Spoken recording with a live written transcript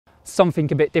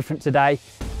something a bit different today.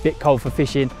 Bit cold for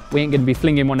fishing. We ain't gonna be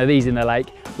flinging one of these in the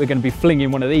lake. We're gonna be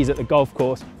flinging one of these at the golf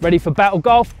course. Ready for battle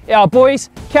golf? Yeah, boys,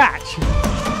 catch!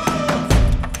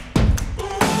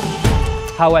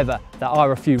 However, there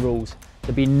are a few rules.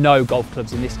 There'll be no golf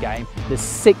clubs in this game. There's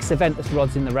 6 Aventus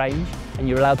rods in the range, and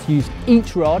you're allowed to use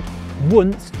each rod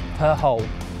once per hole.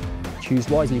 Choose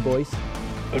wisely, boys.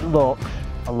 It looks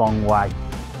a long way.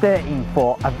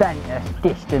 13-foot Aventus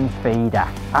distance feeder.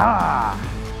 Ah!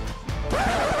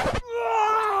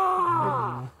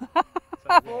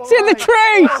 It's in the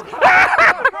trees!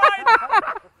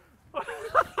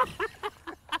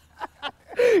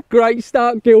 Great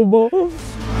start, Gilmore.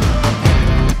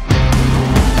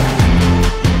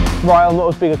 Right, I'm not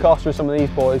as big a caster as some of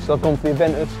these boys, so I've gone for the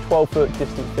Aventus 12-foot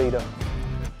distance feeder.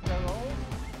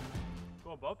 Go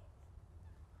on, Bob.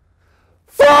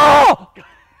 4!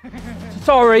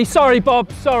 Sorry,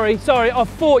 Bob. Sorry. I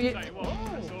thought you. That's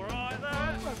all right,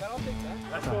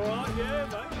 That's all right, yeah,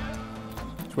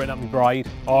 mate. Just went up my braid.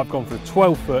 I've gone for a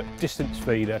 12-foot distance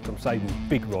feeder, because I'm saving the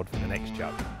big rod for the next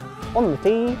jug. On the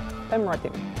tee, pen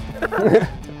writing.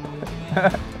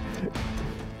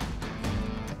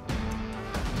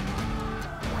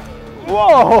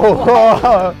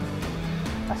 Whoa!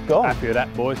 That's gone. Happy with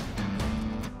that, boys.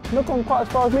 Not gone quite as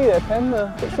far as me there, Pen.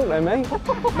 Bit short there, mate.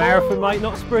 Marathon, mate,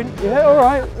 not sprint. Yeah, all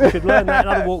right. Should learn that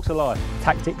in other walks of life.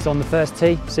 Tactics on the first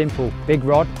tee, simple. Big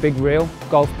rod, big reel,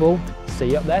 golf ball.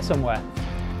 See you up there somewhere.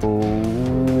 Oh!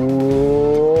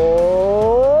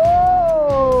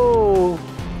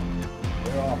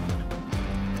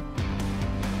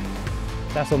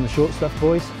 That's on the short stuff,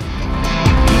 boys.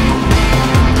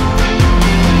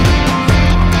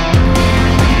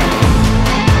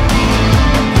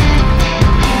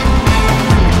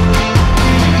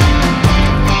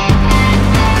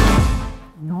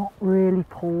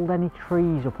 Pulled any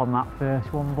trees up on that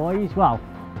first one, boys. Well,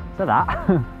 so that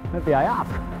maybe I have.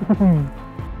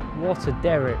 What a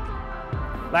derrick.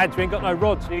 Lads, we ain't got no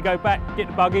rods. You go back, get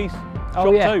the buggies. Oh,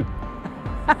 Drop yeah. 2.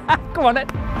 Come on then.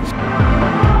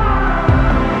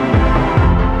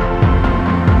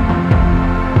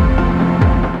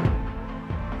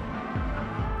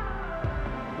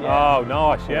 Yeah. Oh,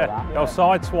 nice, yeah. Go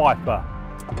side swiper.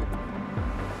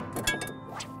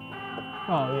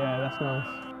 Oh yeah, that's nice.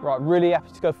 Right, really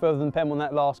happy to go further than Pen on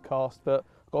that last cast, but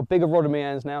I've got a bigger rod in my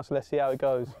hands now, so let's see how it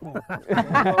goes.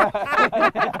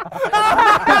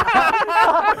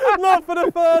 Not for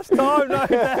the first time, no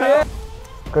doubt.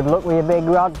 Good luck with your big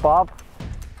rod, Bob.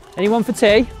 Anyone for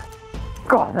tea?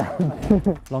 Go on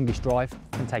then. Longest drive.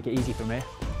 Can take it easy from here.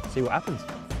 See what happens.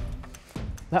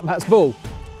 That Matt's ball.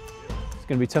 It's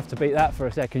going to be tough to beat that for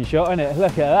a second shot, isn't it?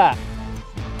 Look at that.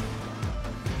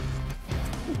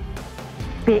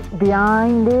 Bit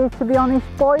behind here, to be honest,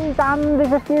 boys, and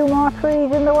there's a few more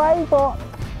trees in the way, but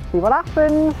see what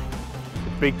happens.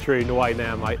 Big tree in the way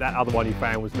now, mate. That other one you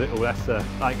found was little. That's ain't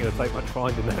going to take much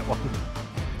finding that one.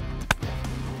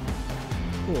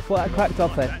 Oh, I thought that cracked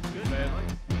off then. That's good there,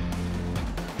 mate.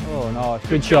 Oh, nice.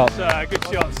 Good shot. Sir. Good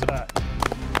shot, sir.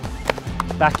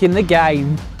 Back in the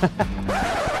game.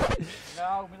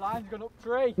 No, my line's gone up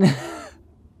 3.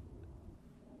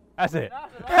 That's it.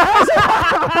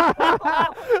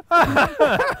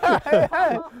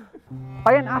 I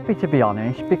ain't happy, to be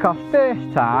honest, because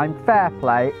first time, fair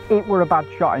play, it were a bad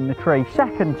shot in the tree.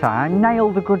 Second time,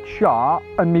 nailed a good shot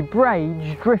and my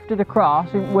braids drifted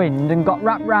across in wind and got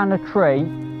wrapped round a tree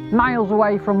miles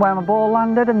away from where my ball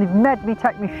landed, and they've made me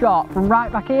take my shot from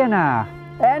right back here now.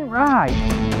 Ain't right.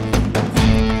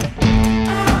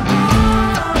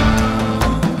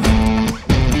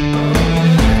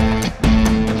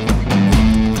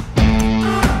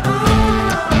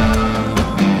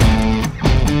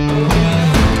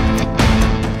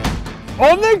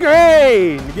 On the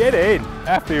green! Get in!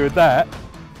 Happy with that.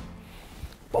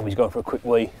 Bobby's going for a quick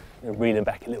wee and reeling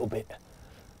back a little bit.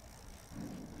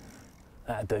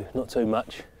 That'll do. Not too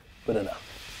much, but enough.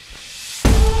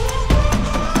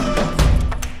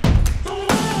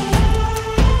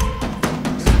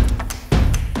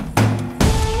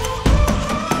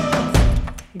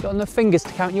 You got enough fingers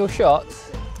to count your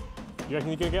shots? You reckon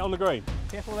you can get on the green?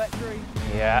 Careful of that tree.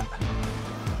 Yeah.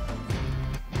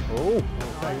 Oh,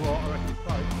 I'll tell you what, I reckon it's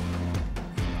close.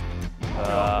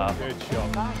 Good shot.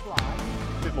 A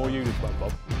bit more you this one,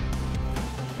 Bob.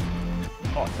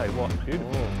 Oh, I'll tell you what,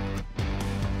 beautiful.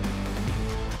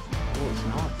 Oh, it's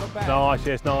nice. Not bad. Nice,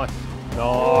 yes, nice.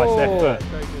 Nice effort.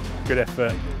 Good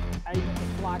effort.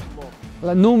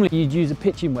 Well, normally you'd use a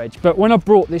pitching wedge, but when I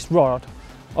brought this rod,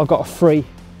 I got a free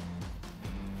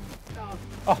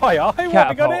Oh, what have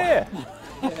we got here?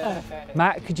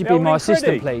 Matt, could you be my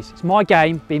assistant, please? It's my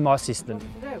game, be my assistant.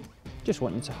 Just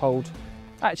want you to hold.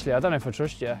 Actually, I don't know if I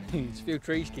trust you. There's a few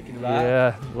trees kicking about.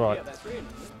 Yeah, right.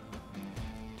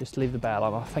 Just leave the bail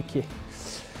on. Thank you.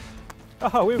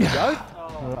 Oh, here we go.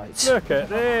 Right. Look at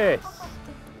this.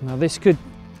 Now this could.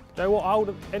 Do you know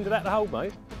what end of that to hold,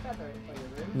 mate?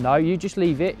 No, you just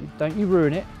leave it. Don't you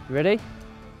ruin it. You ready?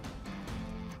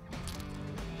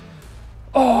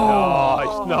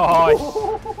 Oh, nice.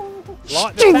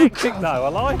 Like the tactic though, I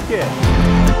like it.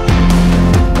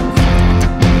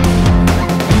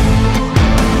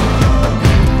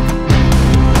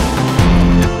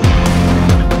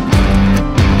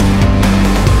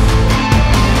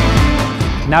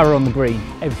 Now we're on the green,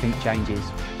 everything changes.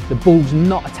 The ball's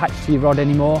not attached to your rod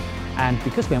anymore, and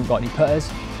because we haven't got any putters,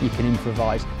 you can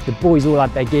improvise. The boys all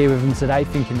had their gear with them today,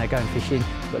 thinking they're going fishing,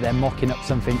 but they're mocking up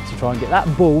something to try and get that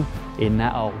ball in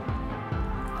that hole.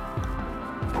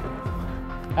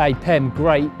 Hey Pem,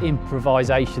 great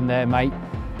improvisation there, mate.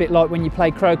 Bit like when you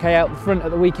play croquet out the front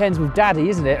at the weekends with Daddy,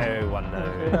 isn't it? Oh, one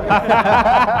knows.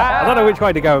 I don't know which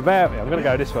way to go about it. I'm going to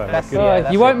go this way. That's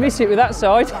You won't miss it with that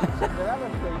side.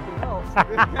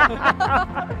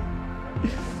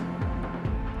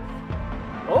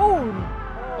 Oh!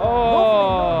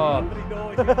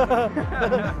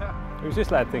 Who's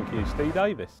this lad think he is? Steve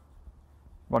Davis?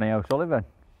 Ronnie O'Sullivan.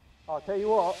 I'll tell you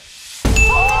what.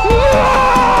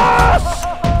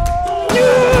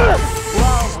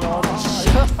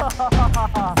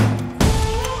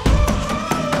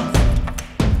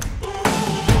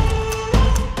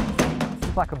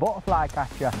 It's like a butterfly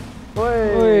catcher.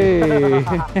 Whee.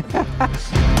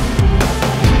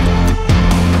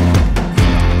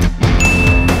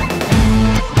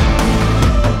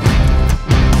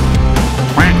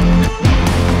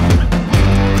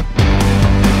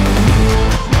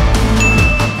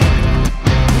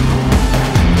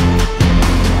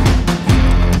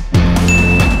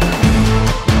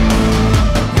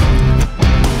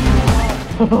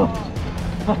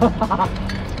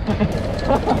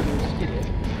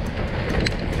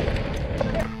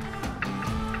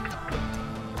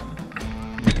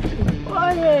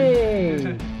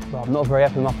 Well, I'm not very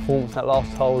happy with my performance that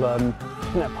last hole. I think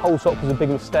that pole shot was a big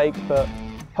mistake, but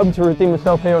hoping to redeem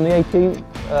myself here on the 18th.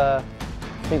 I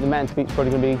think the man to beat's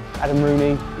probably going to be Adam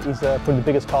Rooney. He's probably the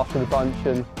biggest caster of the bunch,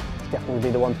 and he's definitely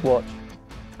be the one to watch.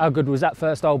 How good was that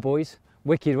first hole, boys?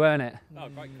 Wicked, weren't it? Oh,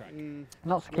 great crack.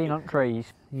 Not so keen on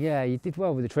trees. Yeah, you did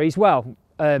well with the trees. Well,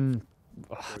 I don't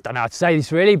know how to say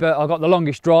this really, but I got the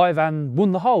longest drive and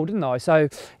won the hole, didn't I? So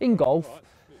in golf,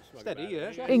 Steady, yeah.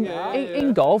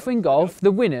 in golf,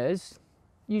 the winners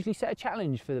usually set a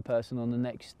challenge for the person on the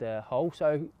next hole.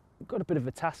 So we've got a bit of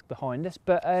a task behind us,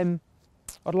 but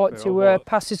I'd like to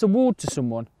pass this award to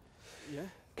someone. Yeah.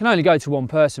 Can only go to one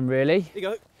person, really. Here you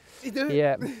go. You do it.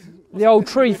 Yeah, the old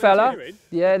tree fella.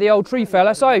 Yeah, the old tree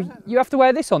fella. So you have to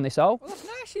wear this on this hole. Well, that's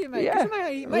nice of you, mate. Yeah.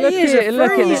 My ears are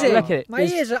look freezing. at it. My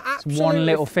There's ears are absolutely... one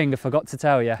little finger forgot to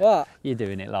tell you. What? You're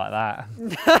doing it like that.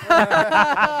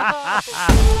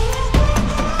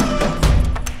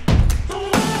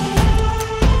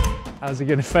 How's he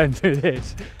going to fend through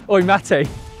this? Oi, Matty.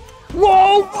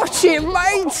 Whoa, watch it,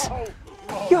 mate.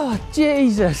 God,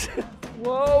 Jesus.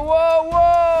 Whoa, whoa,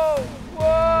 whoa.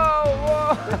 Whoa,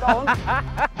 whoa.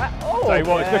 Oh, tell you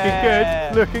what,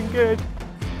 it's looking good.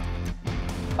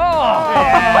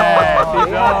 Oh!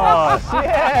 Yes,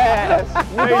 Yes!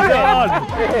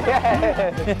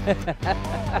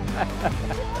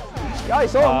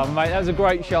 Guys, on! Oh, mate, that was a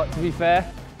great shot, to be fair.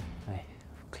 Hey,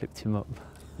 clipped him up.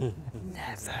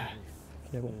 Never.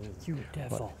 You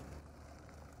devil.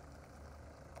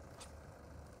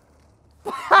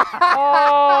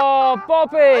 Oh,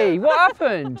 Bobby, what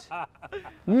happened?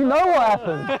 You know what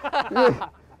happened.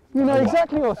 You know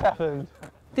exactly what's happened.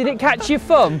 Did it catch your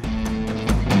thumb?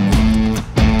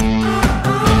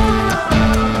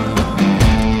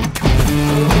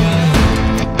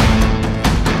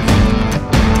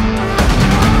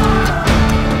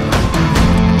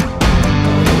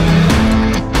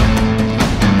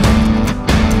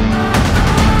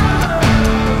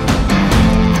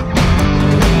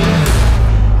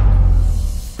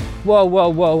 Whoa, whoa,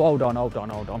 whoa, hold on.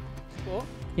 What?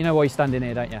 You know why you're standing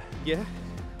here, don't you? Yeah.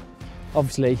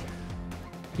 Obviously,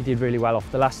 you did really well off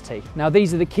the last tee. Now,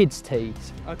 these are the kids'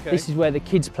 tees. Okay. This is where the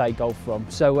kids play golf from.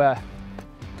 So,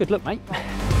 good luck, mate.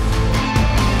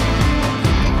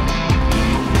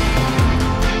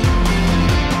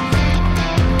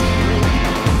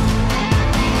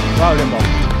 Well done, Bob.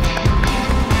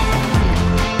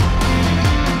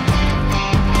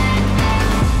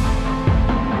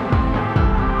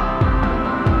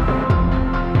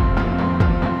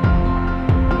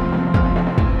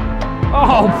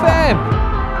 Oh, Feb!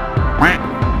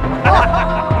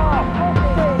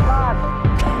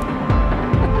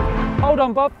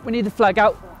 on, Bob. We need the flag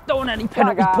out. Don't want any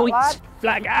penalty out, points. lad.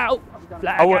 Flag out.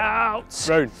 Flag out.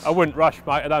 Rune, I wouldn't rush,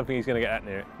 mate. I don't think he's going to get that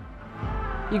near it.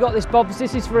 You got this, Bob.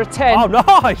 This is for a 10. Oh,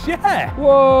 nice, yeah.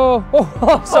 Whoa.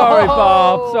 Oh, sorry,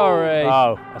 Bob. Sorry.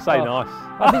 Oh, I say nice.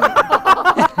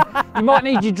 You might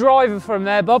need your driver from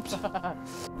there, Bobs.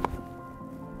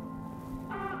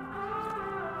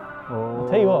 I'll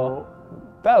tell you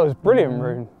what, that was brilliant,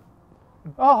 Rune.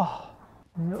 Oh.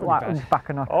 Look like I'm back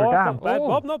in Notre Oh, Dame. not bad,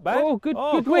 Bob, not bad. Oh, good,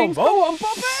 good go wings. On, Bob. Go on,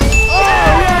 Bobby. Oh,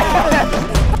 yeah.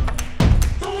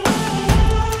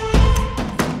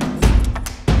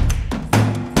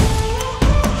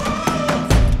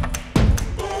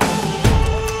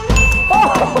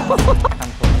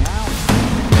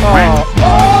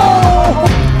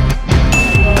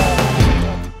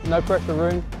 No pressure,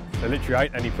 Rune. There literally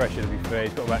ain't any pressure, to be fair.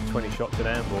 He's got about 20 shots in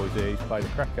hand, boys. He's played a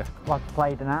cracker. I've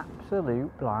played an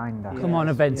absolute blinder. Come on,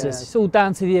 Aventus. It's all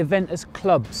down to the Aventus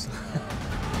clubs.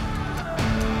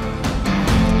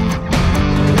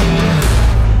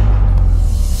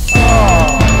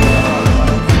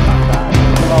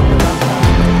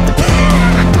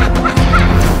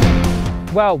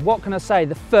 Well, what can I say?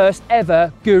 The first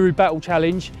ever Guru Battle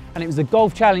Challenge, and it was the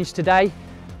golf challenge today.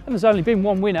 And there's only been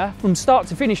one winner from start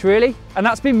to finish, really, and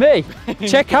that's been me.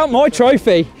 Check out my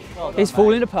trophy. Well done, it's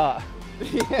falling apart.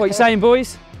 What are you saying,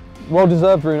 boys? Well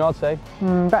deserved, Rune, I'd say.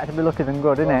 Better to be lucky than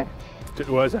good, isn't it? Took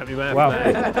the words out of your mouth.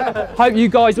 Well, hope you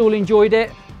guys all enjoyed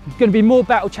it. There's going to be more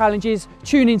battle challenges.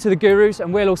 Tune into the Gurus,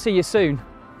 and we'll all see you soon.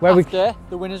 After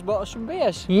the winners bought us some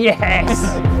beers. Yes.